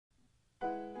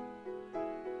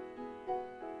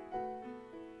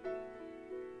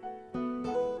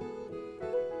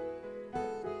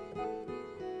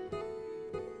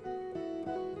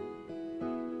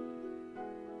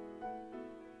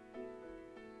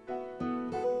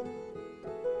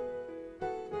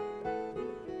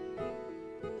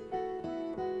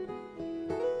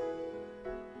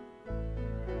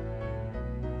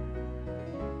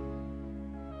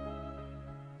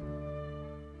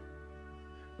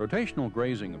Rotational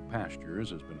grazing of pastures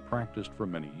has been practiced for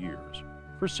many years.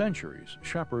 For centuries,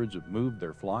 shepherds have moved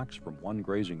their flocks from one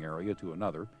grazing area to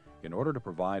another in order to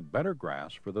provide better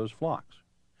grass for those flocks.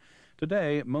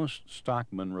 Today, most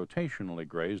stockmen rotationally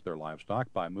graze their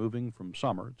livestock by moving from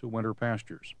summer to winter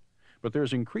pastures. But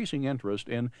there's increasing interest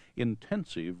in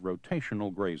intensive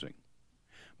rotational grazing.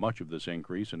 Much of this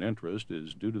increase in interest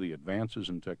is due to the advances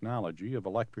in technology of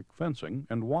electric fencing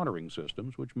and watering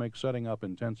systems, which make setting up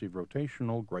intensive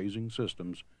rotational grazing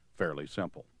systems fairly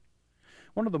simple.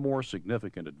 One of the more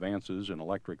significant advances in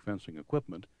electric fencing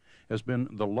equipment has been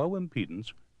the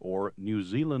low-impedance or New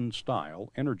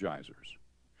Zealand-style energizers.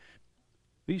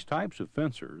 These types of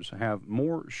fencers have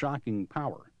more shocking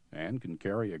power and can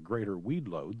carry a greater weed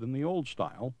load than the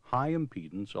old-style,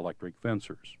 high-impedance electric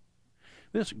fencers.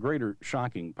 This greater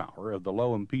shocking power of the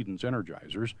low-impedance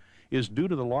energizers is due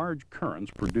to the large currents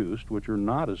produced, which are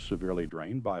not as severely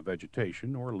drained by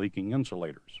vegetation or leaking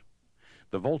insulators.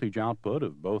 The voltage output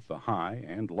of both the high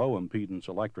and low-impedance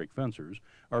electric fencers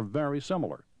are very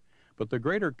similar, but the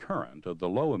greater current of the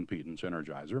low-impedance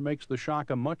energizer makes the shock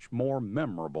a much more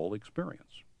memorable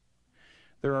experience.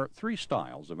 There are three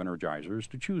styles of energizers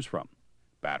to choose from: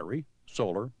 battery,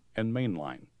 solar, and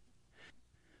mainline.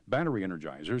 Battery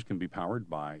energizers can be powered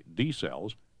by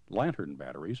D-cells, lantern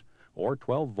batteries, or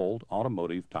 12-volt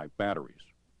automotive-type batteries.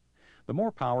 The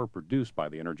more power produced by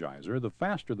the energizer, the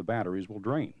faster the batteries will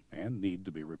drain and need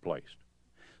to be replaced.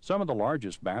 Some of the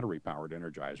largest battery-powered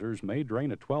energizers may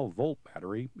drain a 12-volt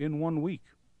battery in 1 week.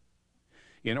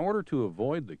 In order to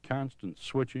avoid the constant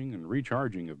switching and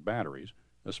recharging of batteries,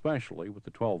 especially with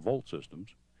the 12-volt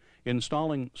systems,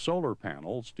 installing solar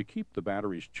panels to keep the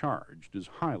batteries charged is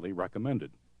highly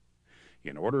recommended.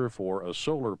 In order for a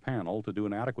solar panel to do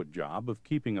an adequate job of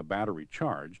keeping a battery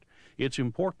charged, it's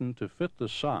important to fit the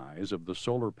size of the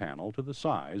solar panel to the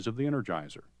size of the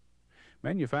energizer.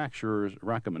 Manufacturers'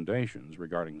 recommendations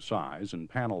regarding size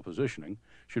and panel positioning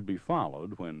should be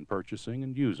followed when purchasing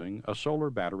and using a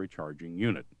solar battery charging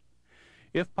unit.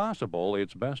 If possible,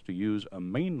 it's best to use a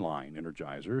mainline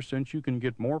energizer, since you can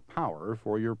get more power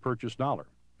for your purchased dollar,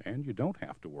 and you don't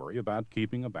have to worry about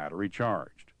keeping a battery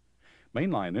charged.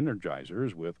 Mainline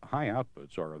energizers with high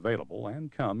outputs are available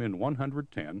and come in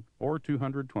 110 or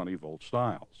 220 volt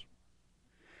styles.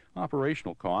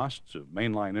 Operational costs of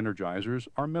mainline energizers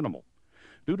are minimal.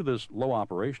 Due to this low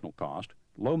operational cost,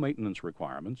 low maintenance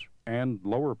requirements, and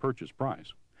lower purchase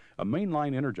price, a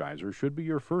mainline energizer should be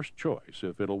your first choice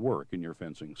if it'll work in your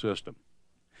fencing system.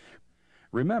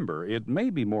 Remember, it may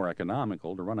be more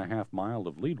economical to run a half mile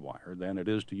of lead wire than it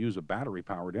is to use a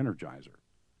battery-powered energizer.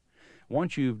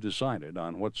 Once you've decided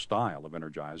on what style of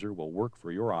energizer will work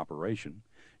for your operation,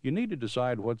 you need to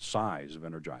decide what size of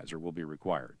energizer will be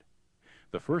required.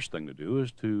 The first thing to do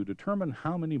is to determine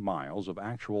how many miles of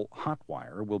actual hot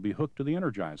wire will be hooked to the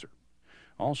energizer.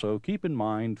 Also, keep in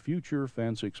mind future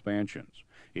fence expansions.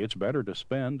 It's better to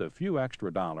spend a few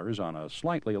extra dollars on a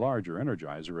slightly larger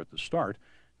energizer at the start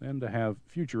than to have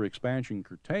future expansion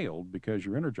curtailed because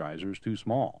your energizer is too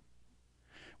small.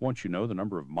 Once you know the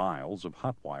number of miles of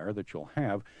hot wire that you'll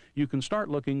have, you can start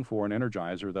looking for an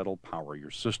energizer that'll power your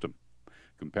system.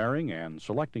 Comparing and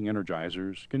selecting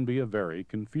energizers can be a very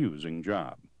confusing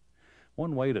job.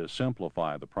 One way to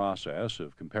simplify the process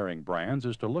of comparing brands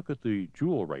is to look at the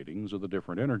joule ratings of the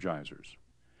different energizers.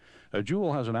 A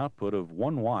joule has an output of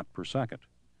 1 watt per second.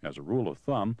 As a rule of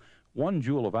thumb, 1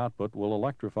 joule of output will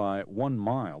electrify 1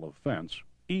 mile of fence,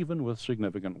 even with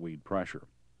significant weed pressure.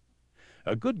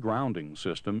 A good grounding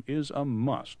system is a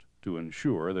must to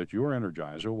ensure that your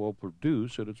energizer will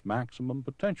produce at its maximum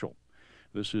potential.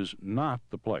 This is not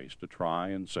the place to try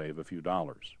and save a few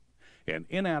dollars. An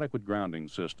inadequate grounding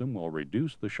system will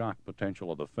reduce the shock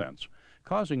potential of the fence,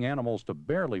 causing animals to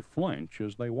barely flinch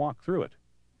as they walk through it.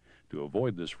 To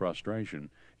avoid this frustration,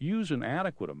 use an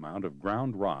adequate amount of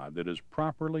ground rod that is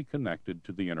properly connected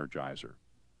to the energizer.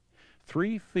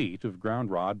 3 feet of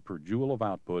ground rod per joule of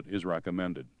output is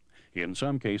recommended. In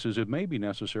some cases, it may be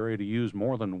necessary to use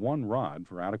more than 1 rod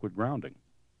for adequate grounding.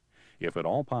 If at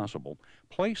all possible,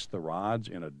 place the rods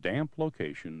in a damp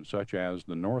location, such as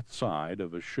the north side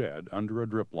of a shed under a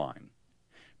drip line.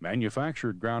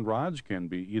 Manufactured ground rods can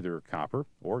be either copper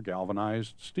or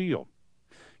galvanized steel.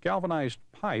 Galvanized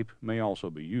pipe may also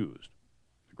be used.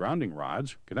 The grounding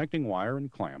rods, connecting wire,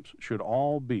 and clamps should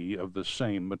all be of the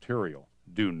same material.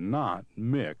 Do not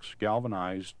mix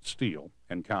galvanized steel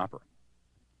and copper.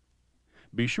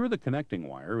 Be sure the connecting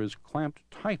wire is clamped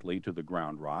tightly to the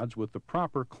ground rods with the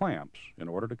proper clamps in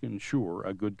order to ensure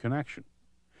a good connection.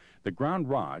 The ground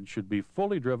rod should be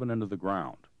fully driven into the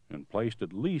ground and placed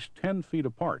at least 10 feet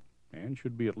apart and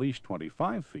should be at least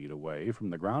 25 feet away from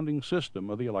the grounding system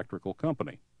of the electrical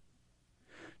company.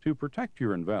 To protect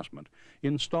your investment,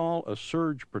 install a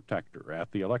surge protector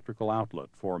at the electrical outlet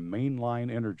for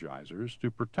mainline energizers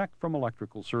to protect from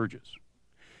electrical surges.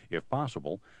 If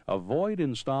possible, avoid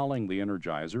installing the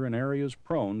energizer in areas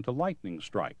prone to lightning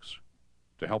strikes.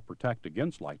 To help protect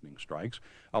against lightning strikes,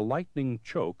 a lightning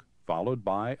choke followed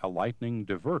by a lightning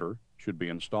diverter should be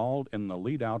installed in the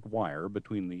lead-out wire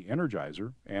between the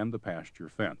energizer and the pasture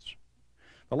fence.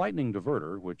 The lightning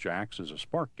diverter, which acts as a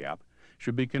spark gap,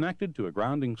 should be connected to a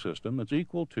grounding system that's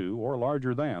equal to or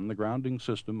larger than the grounding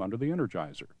system under the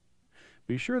energizer.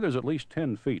 Be sure there's at least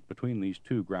 10 feet between these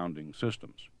two grounding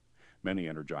systems. Many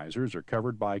energizers are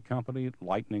covered by company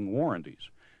lightning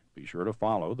warranties. Be sure to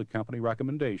follow the company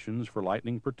recommendations for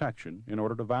lightning protection in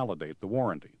order to validate the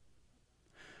warranty.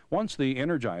 Once the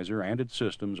energizer and its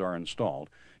systems are installed,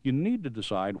 you need to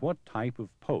decide what type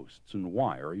of posts and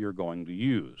wire you're going to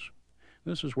use.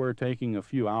 This is where taking a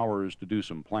few hours to do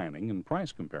some planning and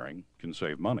price comparing can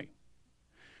save money.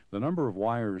 The number of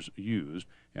wires used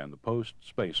and the post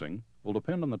spacing will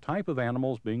depend on the type of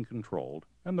animals being controlled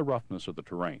and the roughness of the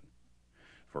terrain.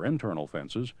 For internal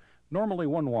fences, normally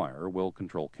one wire will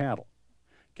control cattle.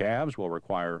 Calves will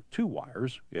require 2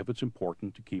 wires if it's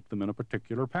important to keep them in a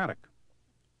particular paddock.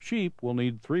 Sheep will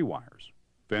need 3 wires.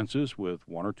 Fences with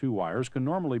 1 or 2 wires can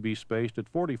normally be spaced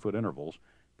at 40-foot intervals,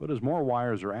 but as more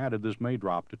wires are added, this may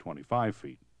drop to 25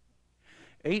 feet.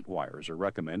 8 wires are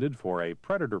recommended for a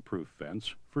predator-proof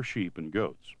fence for sheep and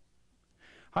goats.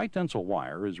 High-tensile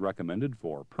wire is recommended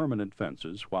for permanent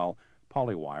fences, while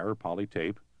polywire,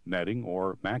 polytape, netting,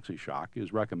 or maxi-shock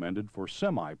is recommended for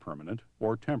semi-permanent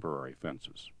or temporary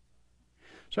fences.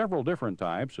 Several different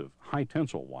types of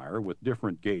high-tensile wire with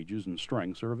different gauges and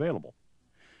strengths are available.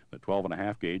 The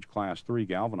 12.5 gauge Class 3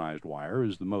 galvanized wire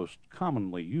is the most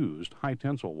commonly used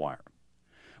high-tensile wire.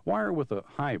 Wire with a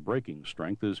high breaking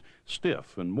strength is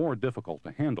stiff and more difficult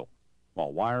to handle,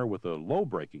 while wire with a low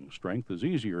breaking strength is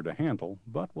easier to handle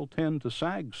but will tend to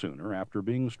sag sooner after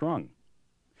being strung.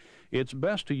 It's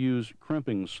best to use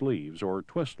crimping sleeves or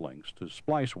twist links to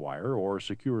splice wire or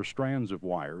secure strands of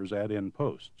wires at end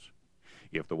posts.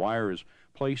 If the wire is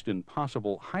placed in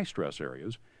possible high-stress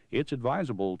areas, it's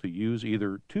advisable to use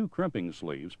either 2 crimping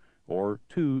sleeves or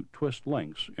 2 twist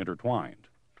links intertwined.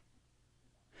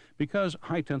 Because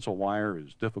high-tensile wire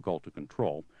is difficult to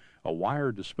control, a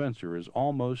wire dispenser is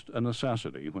almost a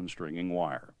necessity when stringing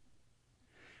wire.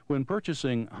 When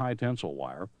purchasing high-tensile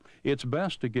wire, it's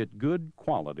best to get good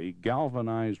quality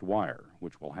galvanized wire,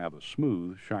 which will have a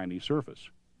smooth, shiny surface.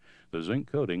 The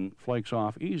zinc coating flakes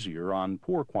off easier on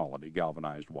poor quality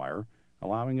galvanized wire,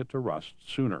 allowing it to rust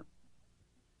sooner.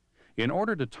 In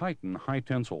order to tighten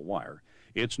high-tensile wire,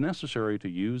 it's necessary to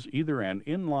use either an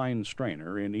inline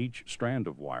strainer in each strand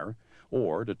of wire,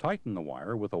 or to tighten the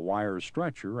wire with a wire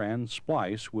stretcher and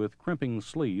splice with crimping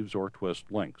sleeves or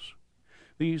twist links.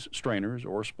 These strainers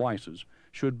or splices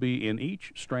should be in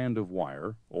each strand of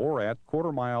wire or at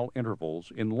quarter-mile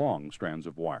intervals in long strands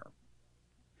of wire.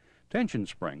 Tension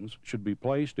springs should be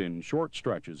placed in short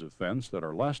stretches of fence that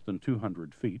are less than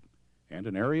 200 feet and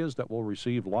in areas that will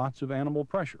receive lots of animal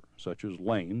pressure, such as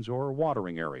lanes or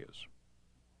watering areas.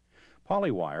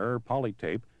 Polywire,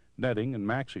 polytape, netting, and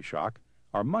maxi-shock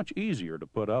are much easier to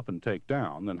put up and take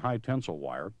down than high-tensile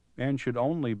wire and should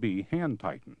only be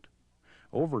hand-tightened.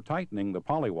 Over-tightening the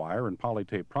polywire and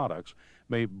polytape products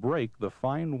may break the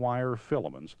fine wire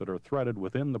filaments that are threaded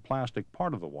within the plastic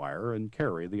part of the wire and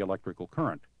carry the electrical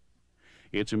current.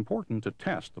 It's important to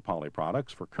test the poly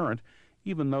products for current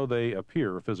even though they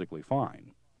appear physically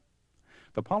fine.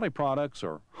 The poly products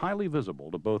are highly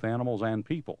visible to both animals and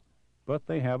people, but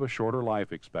they have a shorter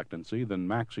life expectancy than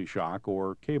maxi-shock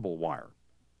or cable wire.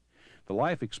 The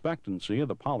life expectancy of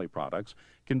the poly products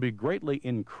can be greatly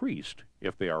increased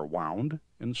if they are wound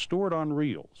and stored on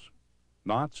reels.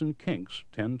 Knots and kinks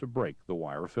tend to break the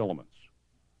wire filaments.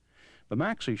 The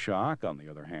maxi-shock, on the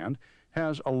other hand,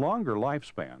 has a longer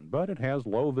lifespan, but it has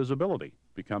low visibility,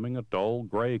 becoming a dull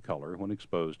gray color when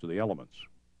exposed to the elements.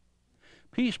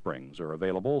 P-springs are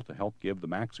available to help give the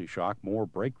maxi-shock more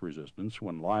break resistance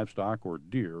when livestock or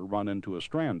deer run into a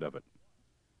strand of it.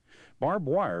 Barbed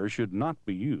wire should not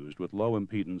be used with low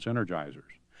impedance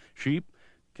energizers. Sheep,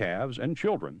 calves, and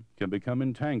children can become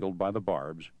entangled by the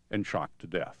barbs and shocked to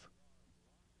death.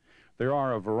 There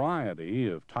are a variety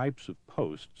of types of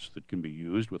posts that can be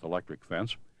used with electric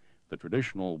fence. The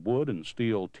traditional wood and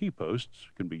steel T-posts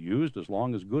can be used as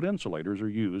long as good insulators are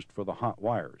used for the hot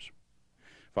wires.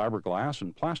 Fiberglass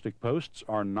and plastic posts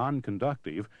are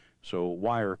non-conductive, so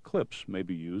wire clips may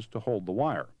be used to hold the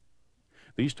wire.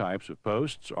 These types of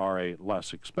posts are a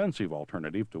less expensive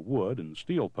alternative to wood and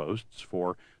steel posts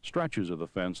for stretches of the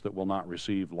fence that will not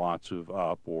receive lots of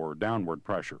up or downward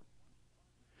pressure.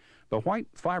 The white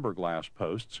fiberglass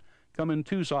posts come in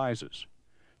two sizes,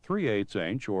 3/8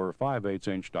 inch or 5/8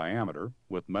 inch diameter,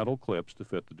 with metal clips to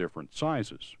fit the different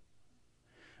sizes.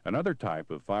 Another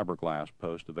type of fiberglass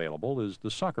post available is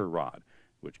the sucker rod,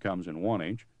 which comes in 1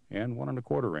 inch and 1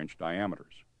 1/4 inch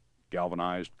diameters.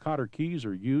 Galvanized cotter keys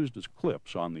are used as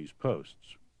clips on these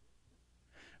posts.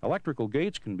 Electrical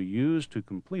gates can be used to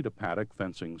complete a paddock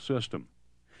fencing system.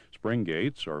 Spring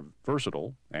gates are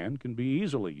versatile and can be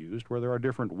easily used where there are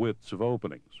different widths of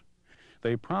openings.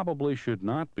 They probably should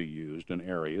not be used in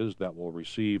areas that will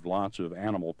receive lots of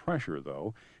animal pressure,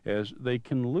 though, as they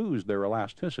can lose their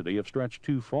elasticity if stretched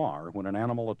too far when an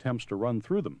animal attempts to run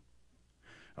through them.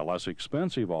 A less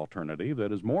expensive alternative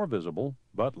that is more visible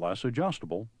but less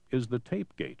adjustable is the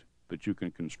tape gate that you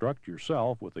can construct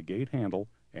yourself with a gate handle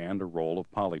and a roll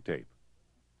of polytape.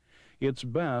 It's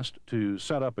best to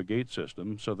set up a gate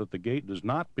system so that the gate does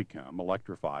not become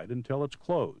electrified until it's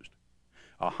closed.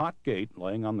 A hot gate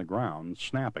laying on the ground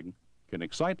snapping can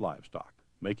excite livestock,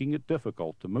 making it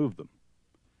difficult to move them.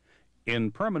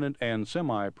 In permanent and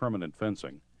semi-permanent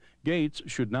fencing, gates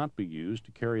should not be used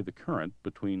to carry the current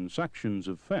between sections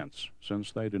of fence,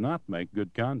 since they do not make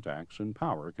good contacts and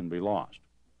power can be lost.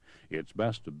 It's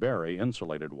best to bury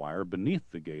insulated wire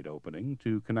beneath the gate opening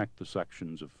to connect the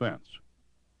sections of fence.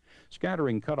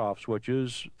 Scattering cutoff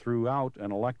switches throughout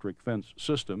an electric fence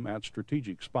system at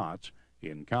strategic spots,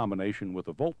 in combination with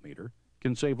a voltmeter,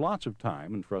 can save lots of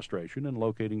time and frustration in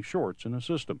locating shorts in a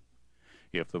system.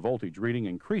 If the voltage reading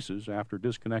increases after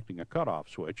disconnecting a cutoff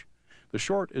switch, the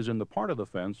short is in the part of the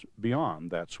fence beyond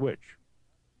that switch.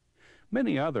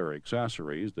 Many other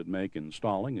accessories that make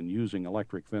installing and using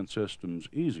electric fence systems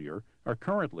easier are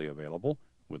currently available,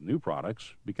 with new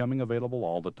products becoming available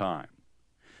all the time.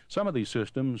 Some of these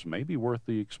systems may be worth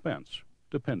the expense,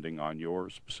 depending on your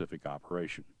specific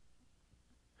operation.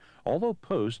 Although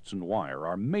posts and wire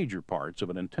are major parts of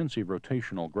an intensive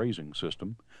rotational grazing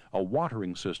system, a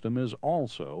watering system is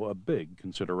also a big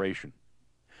consideration.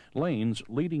 Lanes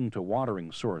leading to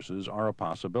watering sources are a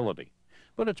possibility,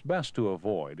 but it's best to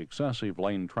avoid excessive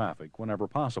lane traffic whenever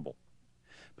possible.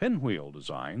 Pinwheel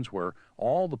designs where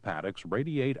all the paddocks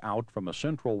radiate out from a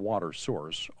central water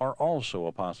source are also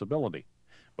a possibility,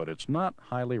 but it's not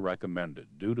highly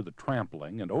recommended due to the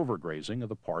trampling and overgrazing of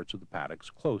the parts of the paddocks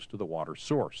close to the water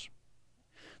source.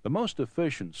 The most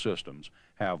efficient systems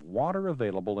have water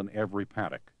available in every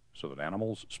paddock, so that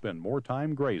animals spend more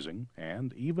time grazing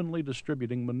and evenly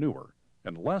distributing manure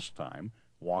and less time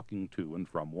walking to and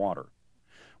from water.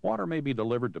 Water may be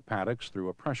delivered to paddocks through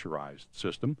a pressurized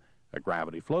system, a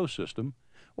gravity flow system,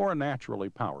 or a naturally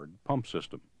powered pump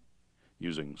system.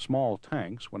 Using small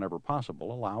tanks whenever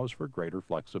possible allows for greater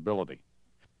flexibility.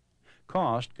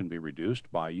 Cost can be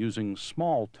reduced by using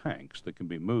small tanks that can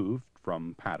be moved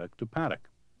from paddock to paddock.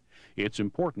 It's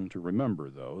important to remember,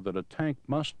 though, that a tank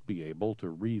must be able to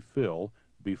refill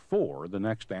before the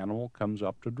next animal comes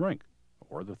up to drink,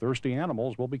 or the thirsty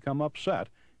animals will become upset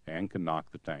and can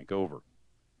knock the tank over.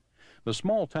 The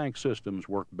small tank systems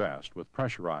work best with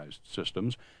pressurized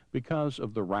systems because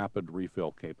of the rapid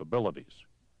refill capabilities.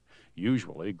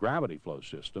 Usually, gravity flow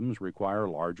systems require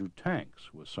larger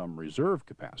tanks with some reserve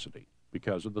capacity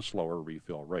because of the slower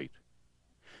refill rate.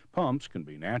 Pumps can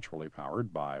be naturally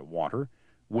powered by water,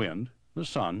 wind, the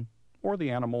sun, or the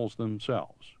animals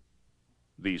themselves.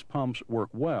 These pumps work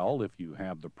well if you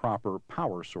have the proper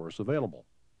power source available.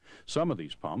 Some of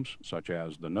these pumps, such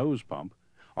as the nose pump,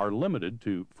 are limited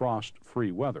to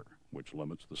frost-free weather, which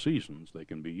limits the seasons they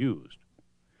can be used.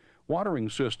 Watering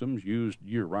systems used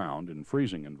year-round in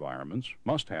freezing environments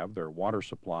must have their water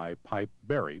supply pipe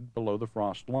buried below the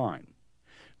frost line.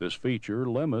 This feature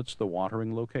limits the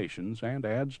watering locations and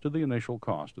adds to the initial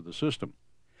cost of the system.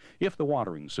 If the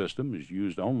watering system is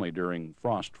used only during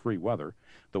frost-free weather,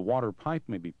 the water pipe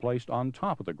may be placed on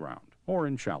top of the ground or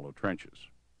in shallow trenches.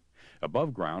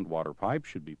 Above-ground water pipes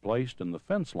should be placed in the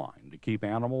fence line to keep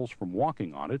animals from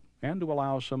walking on it and to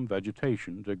allow some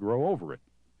vegetation to grow over it.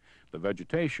 The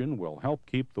vegetation will help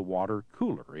keep the water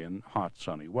cooler in hot,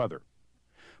 sunny weather.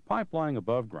 Pipe lying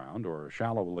above ground or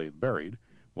shallowly buried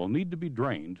will need to be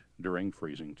drained during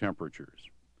freezing temperatures.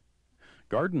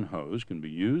 Garden hose can be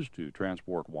used to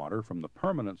transport water from the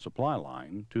permanent supply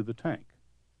line to the tank.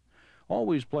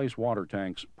 Always place water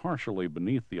tanks partially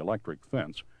beneath the electric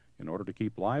fence in order to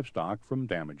keep livestock from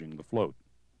damaging the float.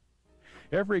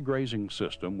 Every grazing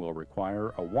system will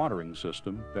require a watering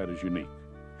system that is unique.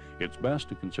 It's best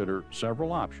to consider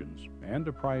several options and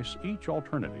to price each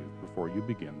alternative before you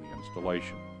begin the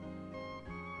installation.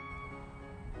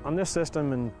 On this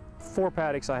system, in 4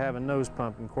 paddocks, I have a nose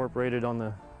pump incorporated on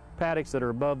the paddocks that are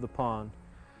above the pond.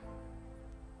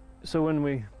 So when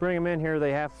we bring them in here,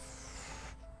 they have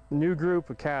a new group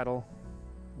of cattle,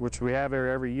 which we have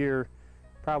every year.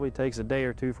 Probably takes a day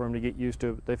or 2 for them to get used to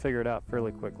it, but they figure it out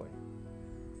fairly quickly.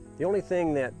 The only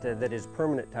thing that is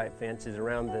permanent type fence is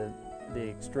around the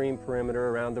extreme perimeter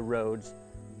around the roads.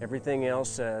 Everything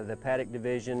else, the paddock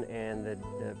division and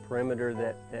the perimeter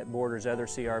that borders other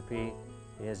CRP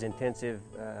is intensive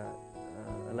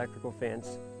electrical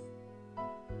fence.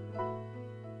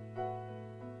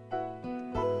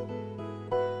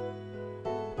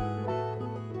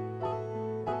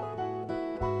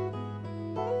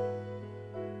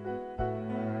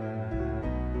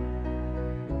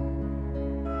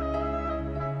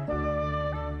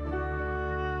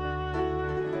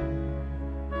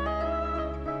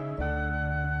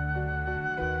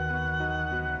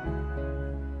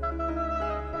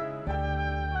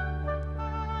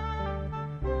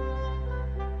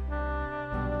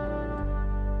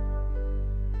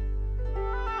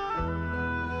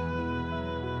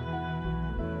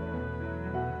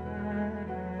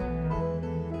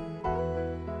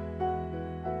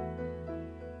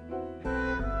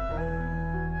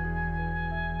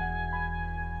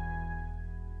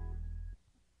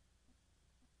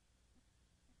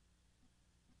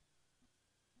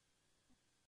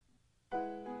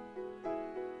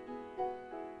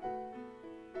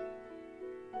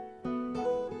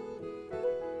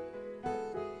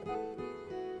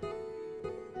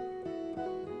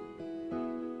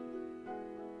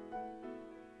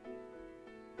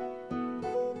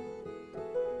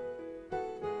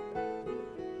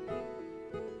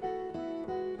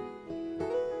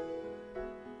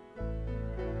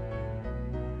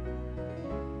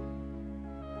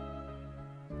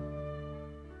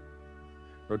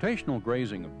 Rotational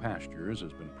grazing of pastures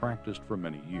has been practiced for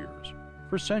many years.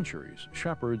 For centuries,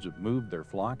 shepherds have moved their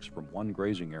flocks from one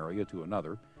grazing area to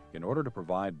another in order to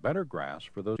provide better grass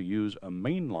for those who use a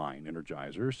mainline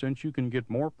energizer, since you can get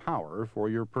more power for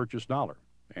your purchased dollar,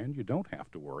 and you don't have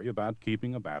to worry about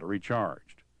keeping a battery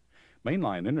charged.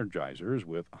 Mainline energizers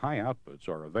with high outputs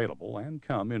are available and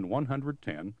come in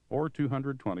 110 or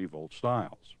 220 volt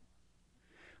styles.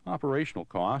 Operational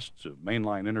costs of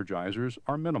mainline energizers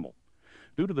are minimal.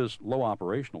 Due to this low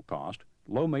operational cost,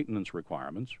 low maintenance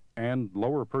requirements, and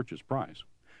lower purchase price,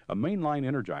 a mainline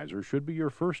energizer should be your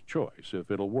first choice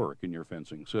if it'll work in your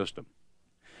fencing system.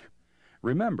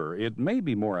 Remember, it may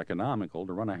be more economical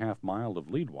to run a half mile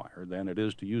of lead wire than it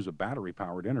is to use a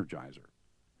battery-powered energizer.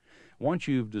 Once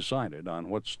you've decided on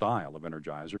what style of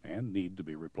energizer and need to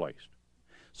be replaced.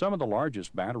 Some of the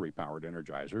largest battery-powered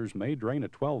energizers may drain a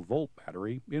 12-volt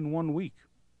battery in 1 week.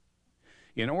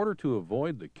 In order to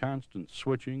avoid the constant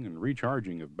switching and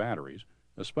recharging of batteries,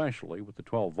 especially with the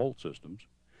 12-volt systems,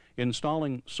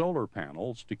 installing solar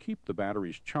panels to keep the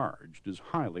batteries charged is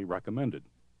highly recommended.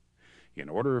 In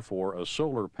order for a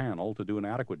solar panel to do an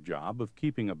adequate job of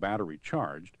keeping a battery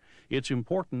charged, it's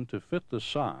important to fit the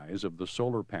size of the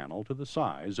solar panel to the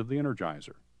size of the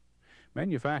energizer.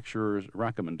 Manufacturers'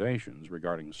 recommendations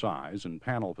regarding size and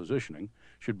panel positioning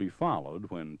should be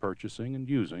followed when purchasing and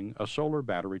using a solar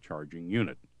battery charging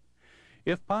unit.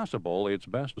 If possible, it's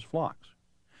best as flocks.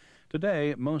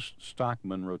 Today, most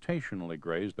stockmen rotationally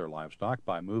graze their livestock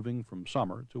by moving from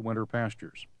summer to winter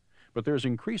pastures, but there's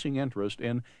increasing interest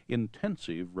in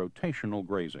intensive rotational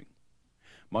grazing.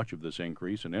 Much of this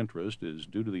increase in interest is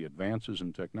due to the advances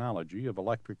in technology of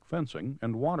electric fencing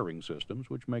and watering systems,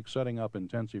 which make setting up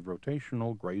intensive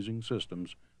rotational grazing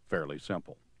systems fairly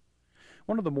simple.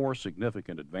 One of the more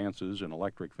significant advances in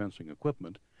electric fencing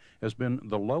equipment has been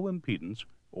the low-impedance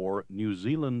or New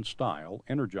Zealand-style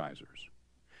energizers.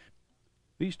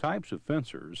 These types of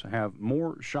fencers have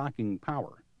more shocking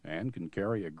power and can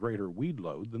carry a greater weed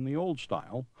load than the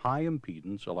old-style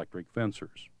high-impedance electric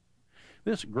fencers.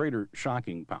 This greater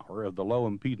shocking power of the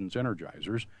low-impedance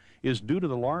energizers is due to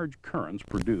the large currents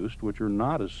produced, which are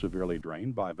not as severely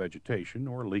drained by vegetation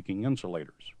or leaking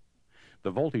insulators. The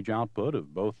voltage output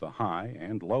of both the high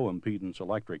and low-impedance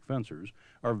electric fencers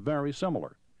are very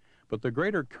similar, but the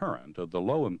greater current of the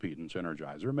low-impedance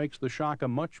energizer makes the shock a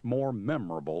much more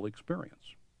memorable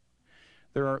experience.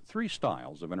 There are 3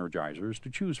 styles of energizers to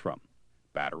choose from: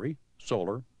 battery,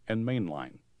 solar, and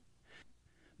mainline.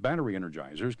 Battery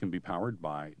energizers can be powered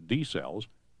by D cells,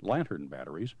 lantern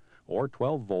batteries, or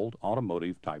 12-volt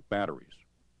automotive-type batteries.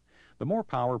 The more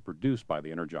power produced by the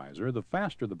energizer, the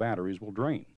faster the batteries will drain.